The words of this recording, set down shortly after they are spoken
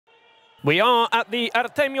We are at the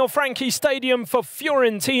Artemio Franchi Stadium for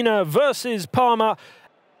Fiorentina versus Parma.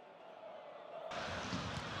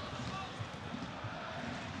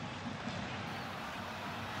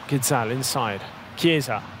 Gaetano inside.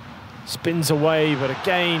 Chiesa spins away, but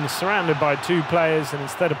again surrounded by two players, and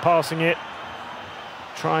instead of passing it,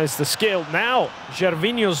 tries the skill. Now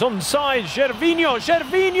Gervinho's onside.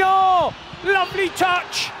 Gervinho! Lovely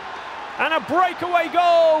touch! And a breakaway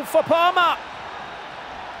goal for Parma.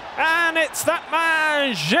 And it's that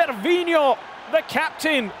man, Gervinho, the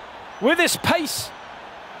captain, with his pace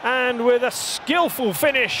and with a skillful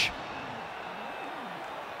finish.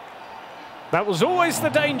 That was always the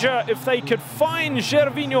danger, if they could find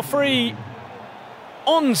Gervinho free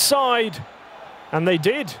onside, and they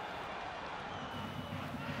did.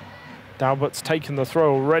 Dalbert's taken the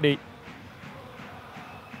throw already.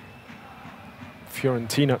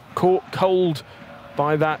 Fiorentina caught cold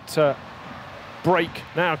by that break.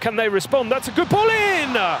 Now, can they respond? That's a good ball in!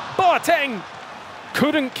 Boateng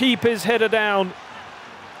couldn't keep his header down.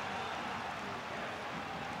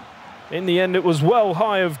 In the end, it was well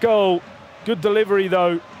high of goal. Good delivery,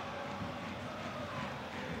 though.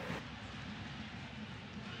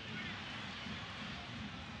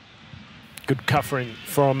 Good covering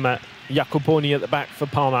from Jacoponi at the back for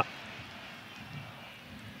Parma.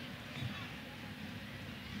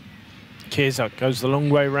 Chiesa goes the long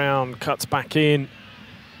way round, cuts back in.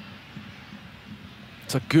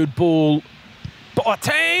 It's a good ball.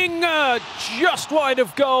 Boateng just wide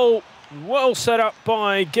of goal. Well set up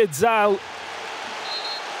by Gaetano.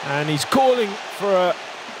 And he's calling for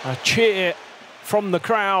a cheer from the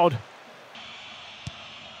crowd.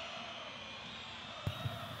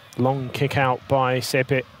 Long kick out by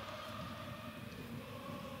Sepe.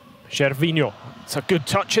 Gervinho. It's a good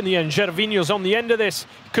touch in the end. Gervinho's on the end of this.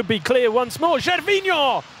 Could be clear once more.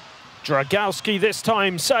 Gervinho! Dragowski this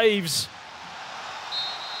time saves.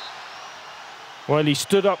 Well, he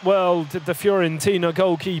stood up well, did the Fiorentina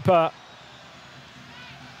goalkeeper.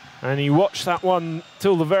 And he watched that one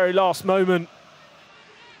till the very last moment.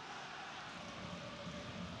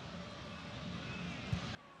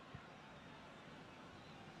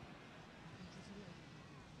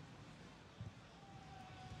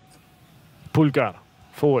 Pulgar,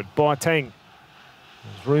 forward, Boateng.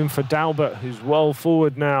 There's room for Dalbert, who's well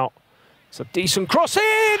forward now. It's a decent cross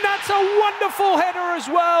in, that's a wonderful header as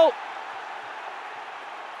well.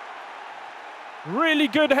 Really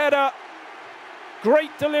good header.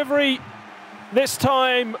 Great delivery this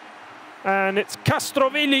time. And it's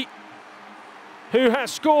Castrovilli who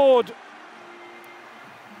has scored.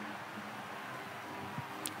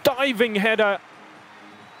 Diving header.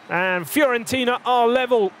 And Fiorentina are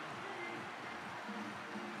level.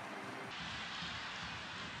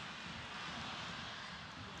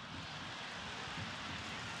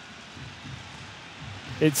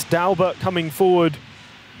 It's Dalbert coming forward.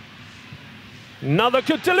 Another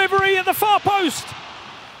good delivery at the far post.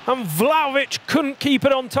 And Vlahovic couldn't keep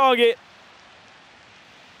it on target.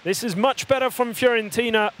 This is much better from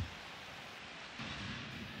Fiorentina.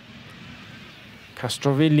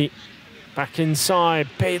 Castrovilli back inside.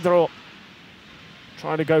 Pedro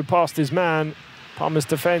trying to go past his man. Parma's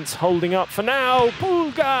defence holding up for now.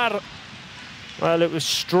 Pulgar. Well, it was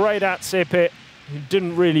straight at Sepe, who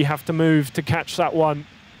didn't really have to move to catch that one.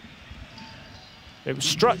 It was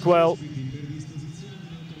struck well.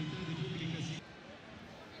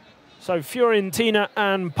 So Fiorentina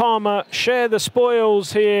and Parma share the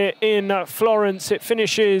spoils here in Florence. It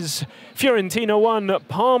finishes Fiorentina 1,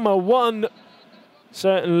 Parma 1.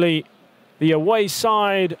 Certainly the away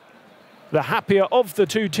side, the happier of the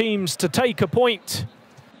two teams to take a point.